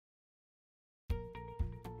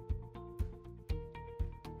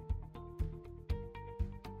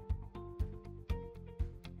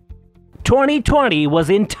2020 was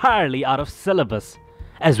entirely out of syllabus,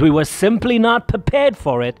 as we were simply not prepared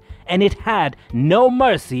for it, and it had no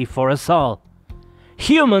mercy for us all.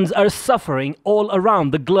 Humans are suffering all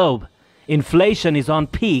around the globe. Inflation is on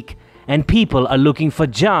peak, and people are looking for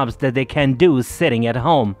jobs that they can do sitting at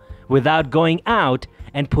home without going out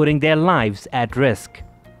and putting their lives at risk.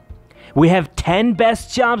 We have 10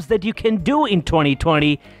 best jobs that you can do in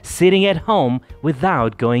 2020 sitting at home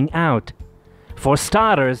without going out. For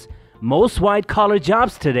starters, most white-collar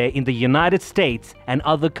jobs today in the United States and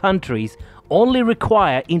other countries only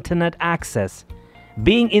require internet access.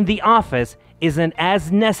 Being in the office isn't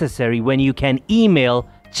as necessary when you can email,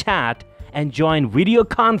 chat, and join video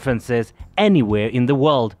conferences anywhere in the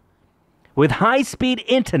world. With high-speed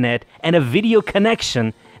internet and a video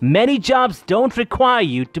connection, many jobs don't require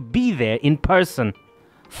you to be there in person.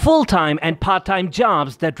 Full-time and part-time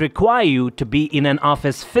jobs that require you to be in an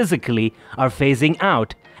office physically are phasing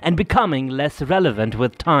out and becoming less relevant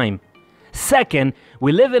with time. Second,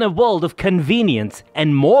 we live in a world of convenience,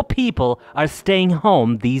 and more people are staying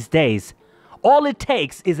home these days. All it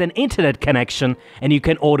takes is an internet connection, and you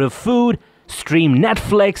can order food, stream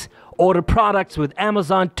Netflix, order products with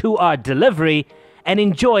Amazon 2-hour delivery, and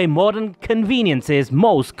enjoy modern conveniences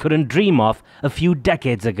most couldn't dream of a few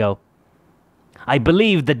decades ago. I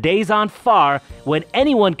believe the days aren't far when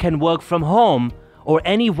anyone can work from home or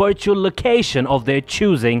any virtual location of their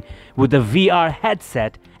choosing with a VR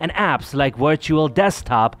headset and apps like Virtual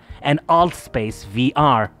Desktop and AltSpace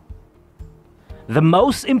VR. The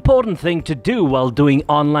most important thing to do while doing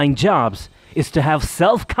online jobs is to have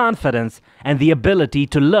self-confidence and the ability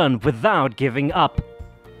to learn without giving up.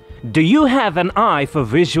 Do you have an eye for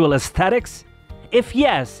visual aesthetics? If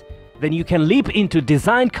yes, then you can leap into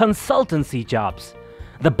design consultancy jobs.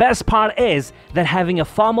 The best part is that having a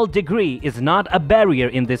formal degree is not a barrier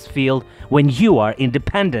in this field when you are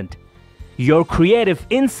independent. Your creative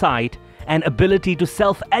insight and ability to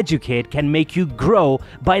self-educate can make you grow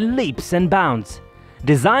by leaps and bounds.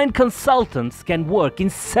 Design consultants can work in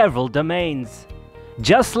several domains.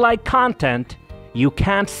 Just like content, you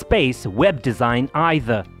can't space web design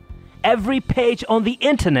either. Every page on the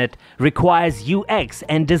internet requires UX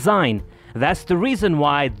and design. That's the reason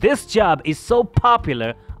why this job is so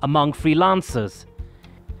popular among freelancers.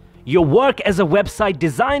 Your work as a website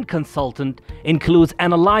design consultant includes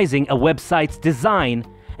analyzing a website's design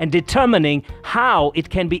and determining how it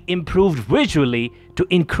can be improved visually to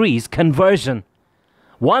increase conversion.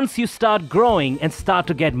 Once you start growing and start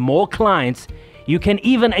to get more clients, you can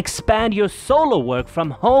even expand your solo work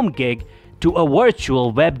from home gig to a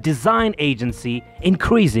virtual web design agency,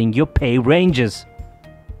 increasing your pay ranges.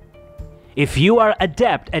 If you are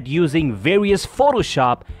adept at using various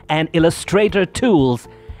Photoshop and Illustrator tools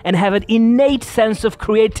and have an innate sense of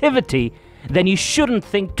creativity, then you shouldn't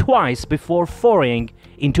think twice before foraying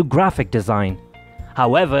into graphic design.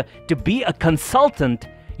 However, to be a consultant,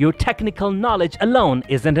 your technical knowledge alone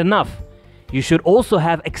isn't enough. You should also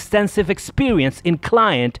have extensive experience in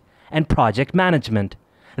client and project management.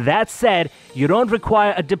 That said, you don't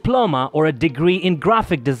require a diploma or a degree in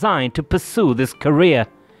graphic design to pursue this career.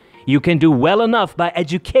 You can do well enough by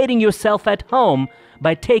educating yourself at home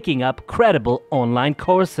by taking up credible online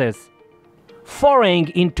courses. Foraying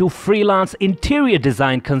into freelance interior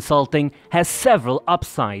design consulting has several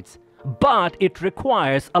upsides, but it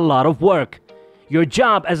requires a lot of work. Your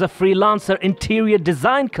job as a freelancer interior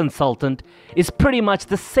design consultant is pretty much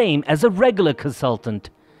the same as a regular consultant.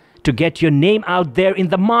 To get your name out there in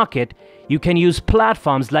the market, you can use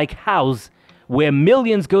platforms like Houzz, where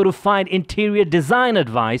millions go to find interior design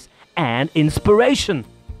advice and inspiration.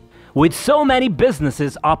 With so many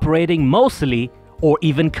businesses operating mostly or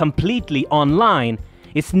even completely online,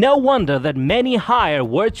 it's no wonder that many hire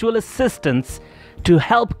virtual assistants to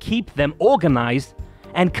help keep them organized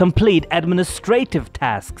and complete administrative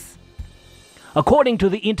tasks. According to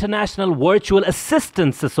the International Virtual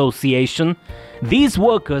Assistants Association, these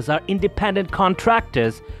workers are independent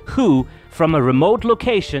contractors who, from a remote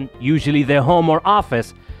location, usually their home or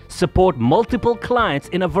office, support multiple clients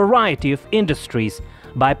in a variety of industries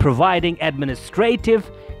by providing administrative,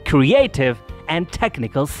 creative, and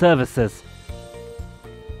technical services.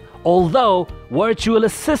 Although virtual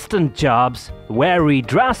assistant jobs vary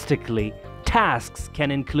drastically, tasks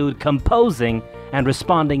can include composing and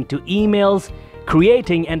responding to emails,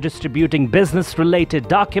 creating and distributing business-related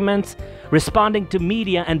documents, responding to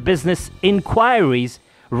media and business inquiries,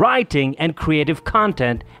 writing and creative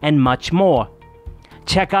content, and much more.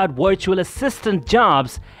 Check out virtual assistant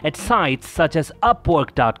jobs at sites such as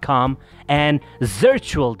Upwork.com and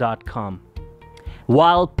Zirtual.com.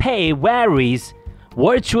 While pay varies,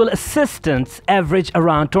 Virtual assistants average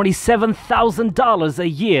around $27,000 a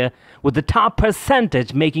year, with the top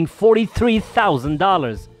percentage making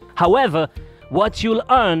 $43,000. However, what you'll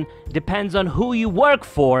earn depends on who you work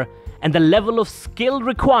for and the level of skill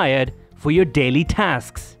required for your daily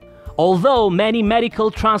tasks. Although many medical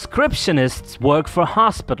transcriptionists work for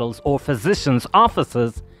hospitals or physicians'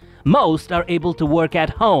 offices, most are able to work at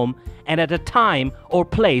home and at a time or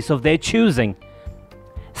place of their choosing.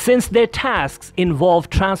 Since their tasks involve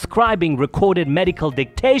transcribing recorded medical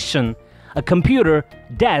dictation, a computer,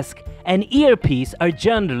 desk, and earpiece are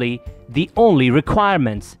generally the only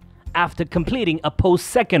requirements after completing a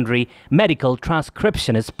post-secondary medical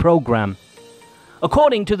transcriptionist program.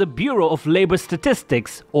 According to the Bureau of Labor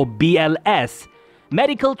Statistics, or BLS,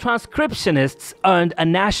 medical transcriptionists earned a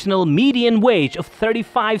national median wage of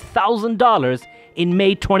 $35,000 in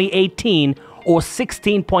May 2018, or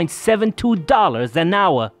 $16.72 an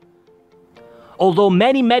hour. Although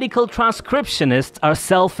many medical transcriptionists are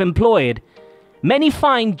self-employed, many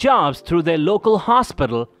find jobs through their local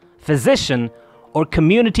hospital, physician, or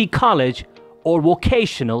community college or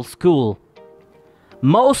vocational school.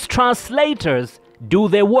 Most translators do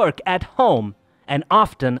their work at home and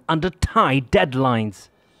often under tight deadlines.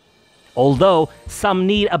 Although some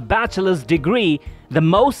need a bachelor's degree, the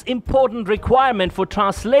most important requirement for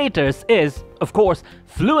translators is, of course,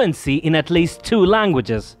 fluency in at least 2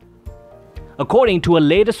 languages. According to a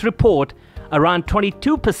latest report, around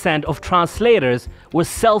 22% of translators were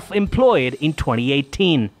self-employed in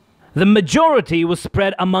 2018. The majority was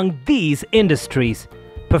spread among these industries: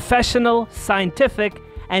 professional, scientific,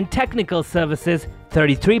 and technical services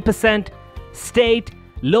 33%, state,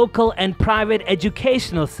 local, and private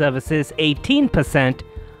educational services 18%,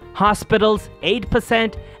 hospitals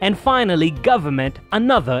 8%, and finally government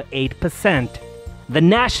another 8%. The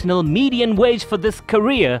national median wage for this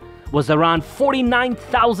career was around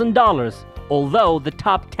 $49,000, although the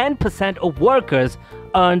top 10% of workers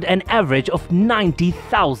earned an average of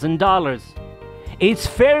 $90,000. It's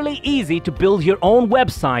fairly easy to build your own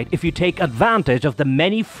website if you take advantage of the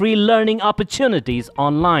many free learning opportunities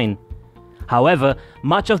online. However,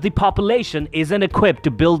 much of the population isn't equipped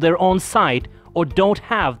to build their own site or don't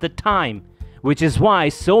have the time, which is why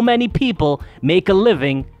so many people make a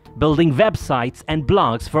living building websites and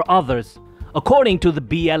blogs for others. According to the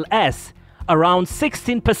BLS, around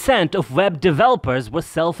 16% of web developers were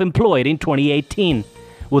self-employed in 2018,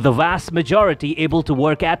 with the vast majority able to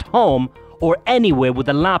work at home or anywhere with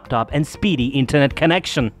a laptop and speedy internet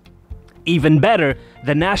connection. Even better,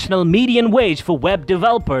 the national median wage for web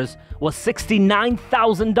developers was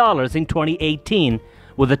 $69,000 in 2018,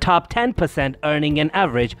 with the top 10% earning an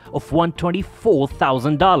average of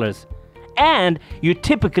 $124,000. And you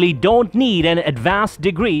typically don't need an advanced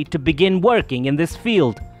degree to begin working in this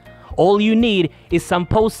field. All you need is some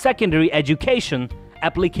post-secondary education,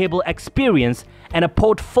 applicable experience, and a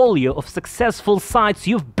portfolio of successful sites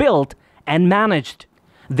you've built and managed.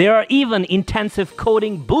 There are even intensive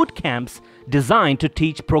coding boot camps designed to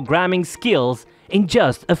teach programming skills in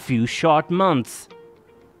just a few short months.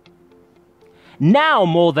 Now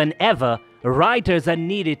more than ever, writers are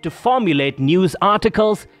needed to formulate news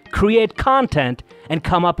articles, create content, and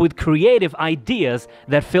come up with creative ideas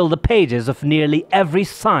that fill the pages of nearly every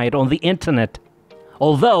site on the internet.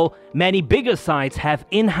 Although many bigger sites have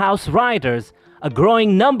in-house writers, a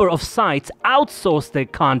growing number of sites outsource their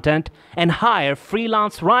content and hire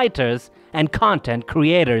freelance writers and content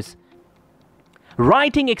creators.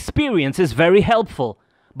 Writing experience is very helpful,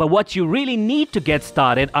 but what you really need to get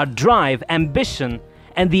started are drive, ambition,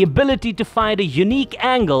 and the ability to find a unique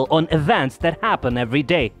angle on events that happen every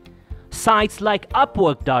day. Sites like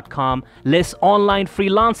Upwork.com list online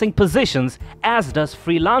freelancing positions, as does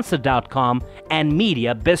Freelancer.com and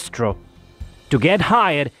Media Bistro. To get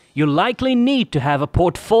hired, you likely need to have a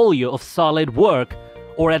portfolio of solid work,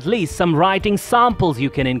 or at least some writing samples you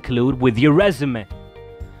can include with your resume.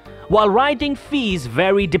 While writing fees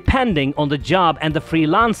vary depending on the job and the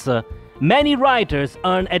freelancer, many writers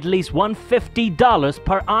earn at least $150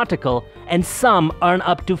 per article, and some earn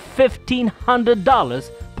up to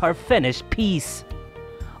 $1,500 per finished piece.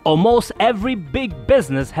 Almost every big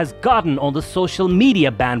business has gotten on the social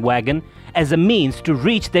media bandwagon as a means to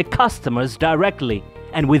reach their customers directly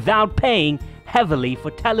and without paying heavily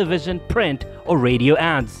for television, print, or radio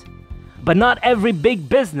ads. But not every big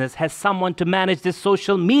business has someone to manage their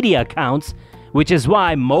social media accounts, which is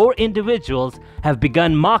why more individuals have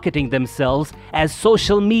begun marketing themselves as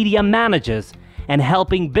social media managers and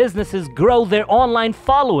helping businesses grow their online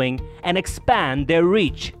following and expand their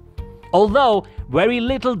reach. Although very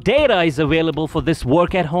little data is available for this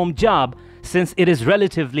work-at-home job since it is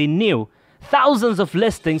relatively new, Thousands of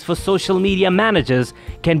listings for social media managers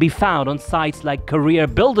can be found on sites like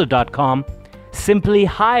careerbuilder.com,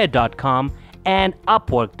 simplyhire.com, and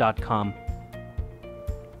upwork.com.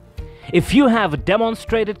 If you have a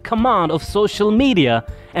demonstrated command of social media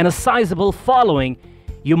and a sizable following,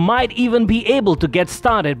 you might even be able to get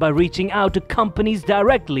started by reaching out to companies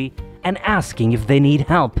directly and asking if they need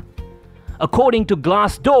help. According to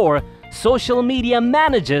Glassdoor, social media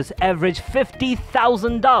managers average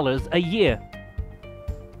 $50,000 a year.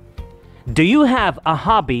 Do you have a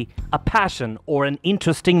hobby, a passion, or an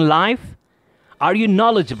interesting life? Are you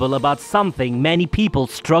knowledgeable about something many people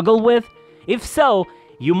struggle with? If so,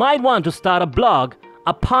 you might want to start a blog,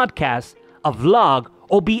 a podcast, a vlog,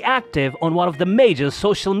 or be active on one of the major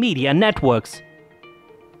social media networks.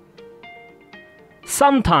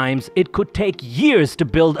 Sometimes it could take years to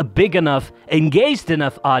build a big enough, engaged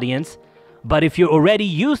enough audience, but if you're already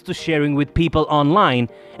used to sharing with people online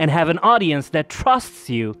and have an audience that trusts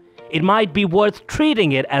you, it might be worth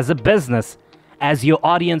treating it as a business. As your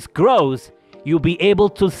audience grows, you'll be able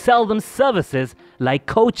to sell them services like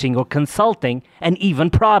coaching or consulting and even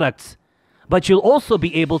products. But you'll also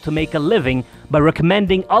be able to make a living by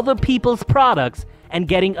recommending other people's products and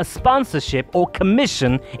getting a sponsorship or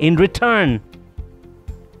commission in return.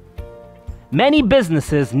 Many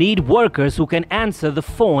businesses need workers who can answer the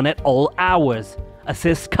phone at all hours,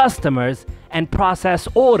 assist customers, and process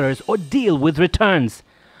orders or deal with returns.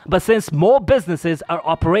 But since more businesses are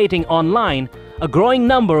operating online, a growing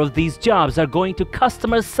number of these jobs are going to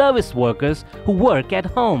customer service workers who work at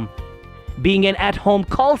home. Being an at-home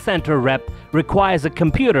call center rep requires a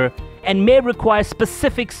computer and may require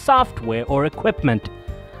specific software or equipment.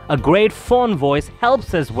 A great phone voice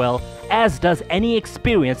helps as well, as does any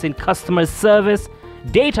experience in customer service,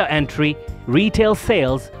 data entry, retail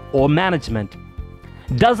sales, or management.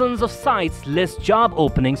 Dozens of sites list job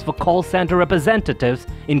openings for call center representatives,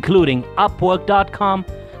 including Upwork.com,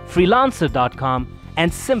 Freelancer.com,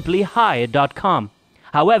 and simplyhire.com.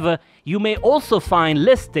 However, you may also find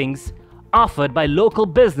listings offered by local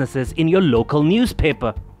businesses in your local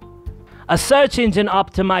newspaper. A search engine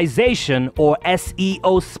optimization or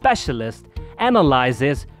SEO specialist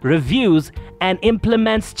analyzes, reviews, and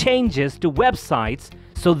implements changes to websites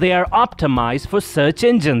so they are optimized for search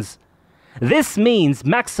engines. This means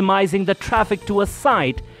maximizing the traffic to a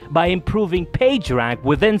site by improving page rank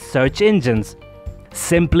within search engines.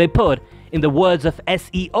 Simply put, in the words of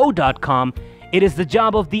SEO.com, it is the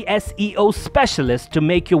job of the SEO specialist to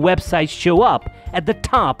make your website show up at the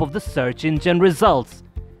top of the search engine results.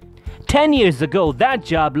 10 years ago, that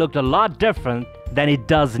job looked a lot different than it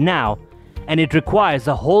does now, and it requires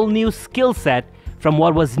a whole new skill set from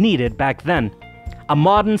what was needed back then. A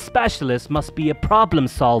modern specialist must be a problem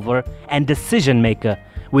solver and decision maker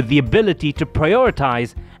with the ability to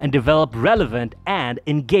prioritize and develop relevant and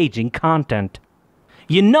engaging content.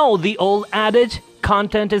 You know the old adage,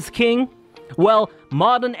 content is king? Well,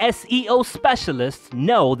 modern SEO specialists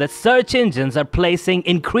know that search engines are placing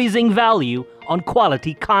increasing value on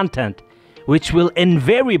quality content, which will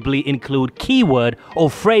invariably include keyword or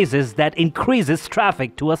phrases that increases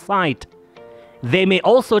traffic to a site. They may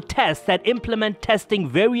also test and implement testing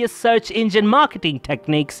various search engine marketing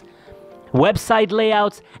techniques, website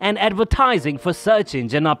layouts, and advertising for search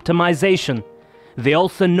engine optimization. They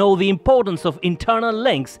also know the importance of internal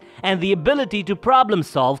links, and the ability to problem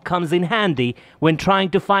solve comes in handy when trying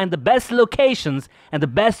to find the best locations and the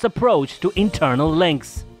best approach to internal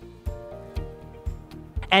links.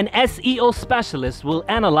 An SEO specialist will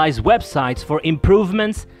analyze websites for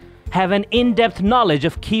improvements, have an in-depth knowledge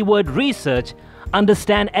of keyword research,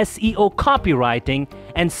 understand SEO copywriting,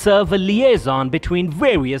 and serve a liaison between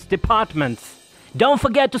various departments. Don't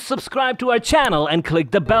forget to subscribe to our channel and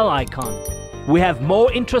click the bell icon. We have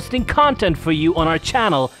more interesting content for you on our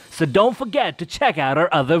channel, so don't forget to check out our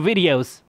other videos.